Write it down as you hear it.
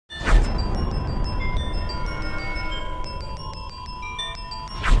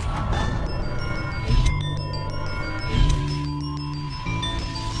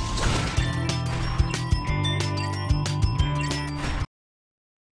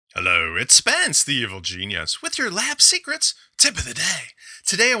Hello, it's Spence, the evil genius, with your lab secrets tip of the day.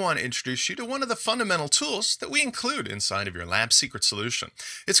 Today, I want to introduce you to one of the fundamental tools that we include inside of your lab secret solution.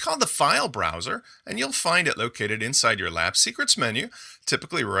 It's called the File Browser, and you'll find it located inside your Lab Secrets menu.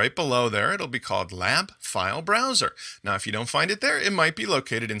 Typically, right below there, it'll be called Lab File Browser. Now, if you don't find it there, it might be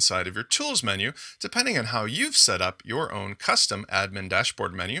located inside of your Tools menu, depending on how you've set up your own custom admin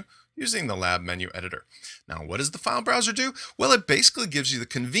dashboard menu using the Lab Menu Editor. Now, what does the file browser do? Well, it basically gives you the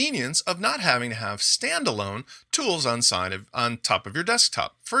convenience of not having to have standalone tools on top of your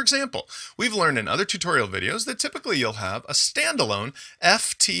desktop. For example, we've learned in other tutorial videos that typically you'll have a standalone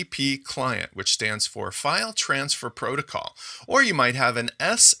FTP client, which stands for File Transfer Protocol, or you might have an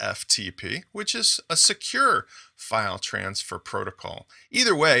SFTP, which is a secure file transfer protocol.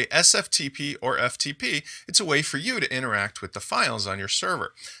 Either way, SFTP or FTP, it's a way for you to interact with the files on your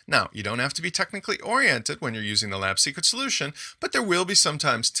server. Now, you don't have to be technically oriented when you're using the Lab Secret solution, but there will be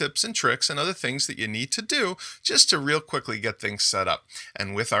sometimes tips and tricks and other things that you need to do just to real quickly get things set up.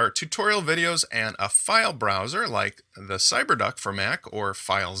 And with our tutorial videos and a file browser like the CyberDuck for Mac or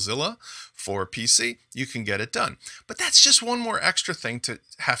FileZilla for PC, you can get it done. But that's just one more extra thing to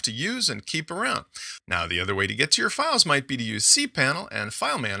have to use and keep around. Now, the other way to get to your files might be to use cPanel and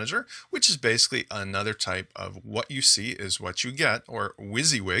File Manager, which is basically another type of what you see is what you get, or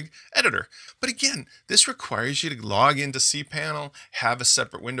WYSIWYG editor. But again, this requires you to log into cPanel, have a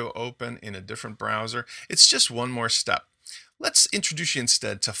separate window open in a different browser. It's just one more step. Let's introduce you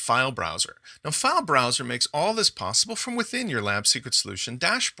instead to File Browser. Now, File Browser makes all this possible from within your Lab Secret Solution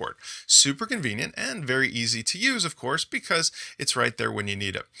dashboard. Super convenient and very easy to use, of course, because it's right there when you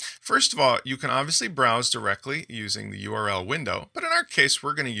need it. First of all, you can obviously browse directly using the URL window, but in our case,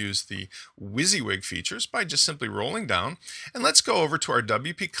 we're going to use the WYSIWYG features by just simply rolling down. And let's go over to our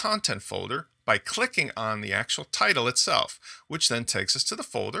WP Content folder by clicking on the actual title itself, which then takes us to the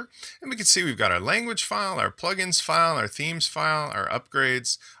folder. And we can see we've got our language file, our plugins file, our themes file, our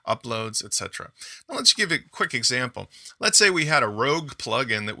upgrades, uploads, etc. Now let's give a quick example. Let's say we had a rogue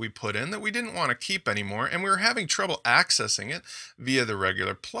plugin that we put in that we didn't want to keep anymore, and we were having trouble accessing it via the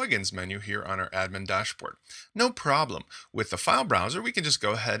regular plugins menu here on our admin dashboard. No problem. With the file browser, we can just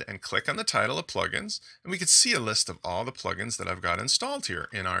go ahead and click on the title of plugins, and we can see a list of all the plugins that I've got installed here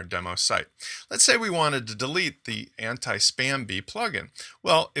in our demo site. Let's say we wanted to delete the anti-spam bee plugin.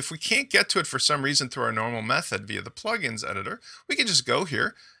 Well, if we can't get to it for some reason through our normal method via the plugins editor, we can just go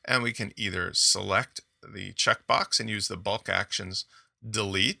here and we can either select the checkbox and use the bulk actions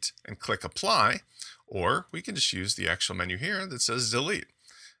delete and click apply, or we can just use the actual menu here that says delete.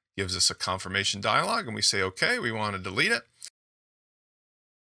 Gives us a confirmation dialog and we say, okay, we want to delete it.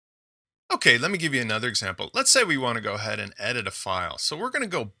 Okay, let me give you another example. Let's say we want to go ahead and edit a file. So we're going to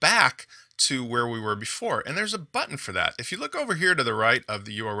go back to where we were before, and there's a button for that. If you look over here to the right of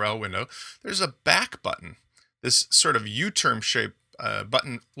the URL window, there's a back button. This sort of U-turn shape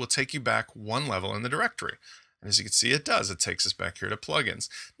button will take you back one level in the directory. And as you can see, it does. It takes us back here to plugins.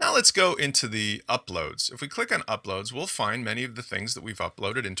 Now let's go into the uploads. If we click on uploads, we'll find many of the things that we've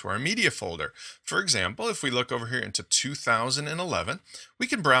uploaded into our media folder. For example, if we look over here into 2011, we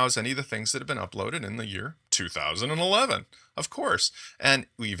can browse any of the things that have been uploaded in the year 2011, of course. And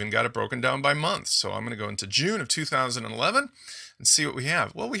we even got it broken down by month. So I'm going to go into June of 2011 and see what we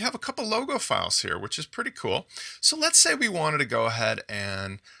have. Well, we have a couple logo files here, which is pretty cool. So let's say we wanted to go ahead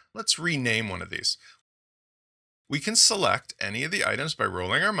and let's rename one of these. We can select any of the items by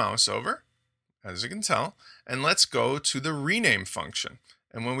rolling our mouse over, as you can tell, and let's go to the rename function.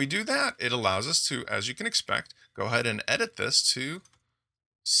 And when we do that, it allows us to, as you can expect, go ahead and edit this to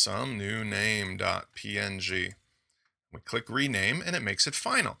some new name.png. We click rename and it makes it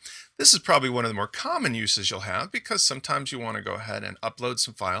final. This is probably one of the more common uses you'll have because sometimes you want to go ahead and upload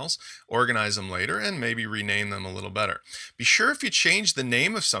some files, organize them later, and maybe rename them a little better. Be sure if you change the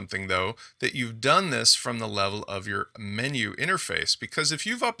name of something though, that you've done this from the level of your menu interface, because if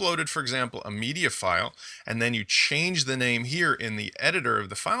you've uploaded, for example, a media file and then you change the name here in the editor of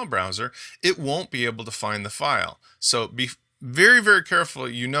the file browser, it won't be able to find the file. So be very, very careful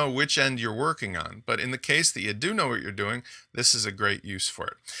you know which end you're working on. But in the case that you do know what you're doing, this is a great use for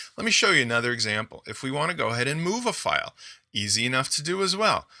it. Let me show you another example. If we want to go ahead and move a file, easy enough to do as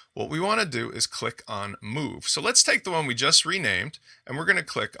well. What we want to do is click on Move. So let's take the one we just renamed, and we're going to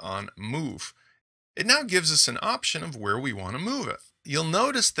click on Move. It now gives us an option of where we want to move it. You'll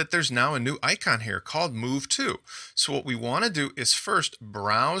notice that there's now a new icon here called Move To. So what we want to do is first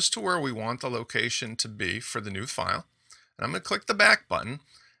browse to where we want the location to be for the new file. And I'm going to click the back button.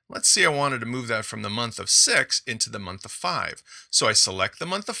 Let's see, I wanted to move that from the month of 6 into the month of 5. So I select the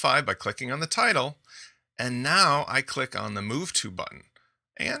month of 5 by clicking on the title, and now I click on the Move To button.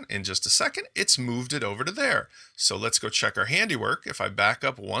 And in just a second, it's moved it over to there. So let's go check our handiwork. If I back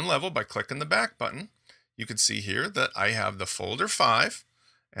up one level by clicking the back button, you can see here that I have the folder 5.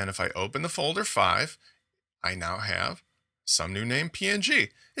 And if I open the folder 5, I now have some new name PNG.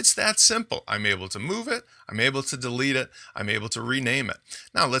 It's that simple. I'm able to move it. I'm able to delete it. I'm able to rename it.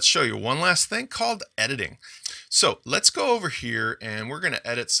 Now let's show you one last thing called editing. So let's go over here and we're going to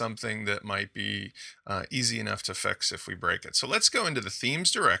edit something that might be easy enough to fix if we break it. So let's go into the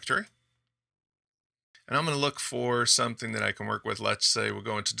themes directory. And I'm going to look for something that I can work with. Let's say we'll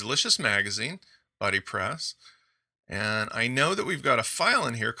go into Delicious Magazine, Buddy Press. And I know that we've got a file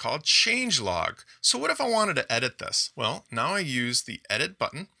in here called changelog. So what if I wanted to edit this? Well, now I use the edit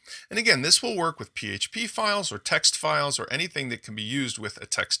button. And again, this will work with PHP files or text files or anything that can be used with a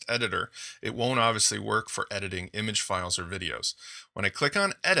text editor. It won't obviously work for editing image files or videos. When I click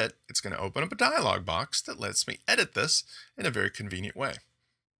on edit, it's going to open up a dialog box that lets me edit this in a very convenient way.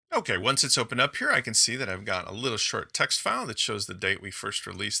 Okay, once it's opened up here, I can see that I've got a little short text file that shows the date we first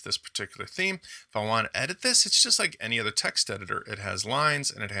released this particular theme. If I want to edit this, it's just like any other text editor. It has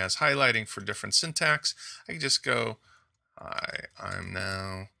lines and it has highlighting for different syntax. I can just go, I'm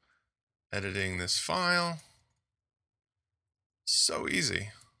now editing this file. So easy.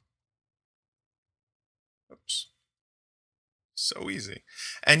 Oops. So easy.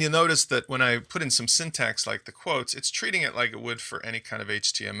 And you'll notice that when I put in some syntax like the quotes, it's treating it like it would for any kind of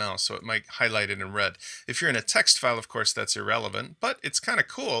HTML. So it might highlight it in red. If you're in a text file, of course, that's irrelevant. But it's kind of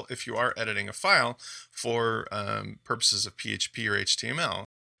cool if you are editing a file for purposes of PHP or HTML.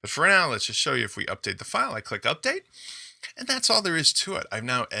 But for now, let's just show you if we update the file. I click Update. And that's all there is to it. I've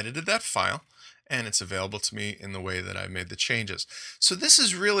now edited that file. And it's available to me in the way that I made the changes. So this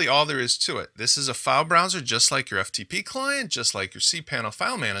is really all there is to it. This is a file browser just like your FTP client, just like your cPanel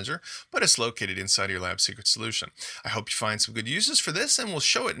file manager, but it's located inside your Lab Secret solution. I hope you find some good uses for this, and we'll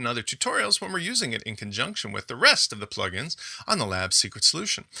show it in other tutorials when we're using it in conjunction with the rest of the plugins on the Lab Secret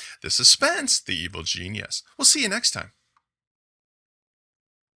solution. This is Spence, the evil genius. We'll see you next time.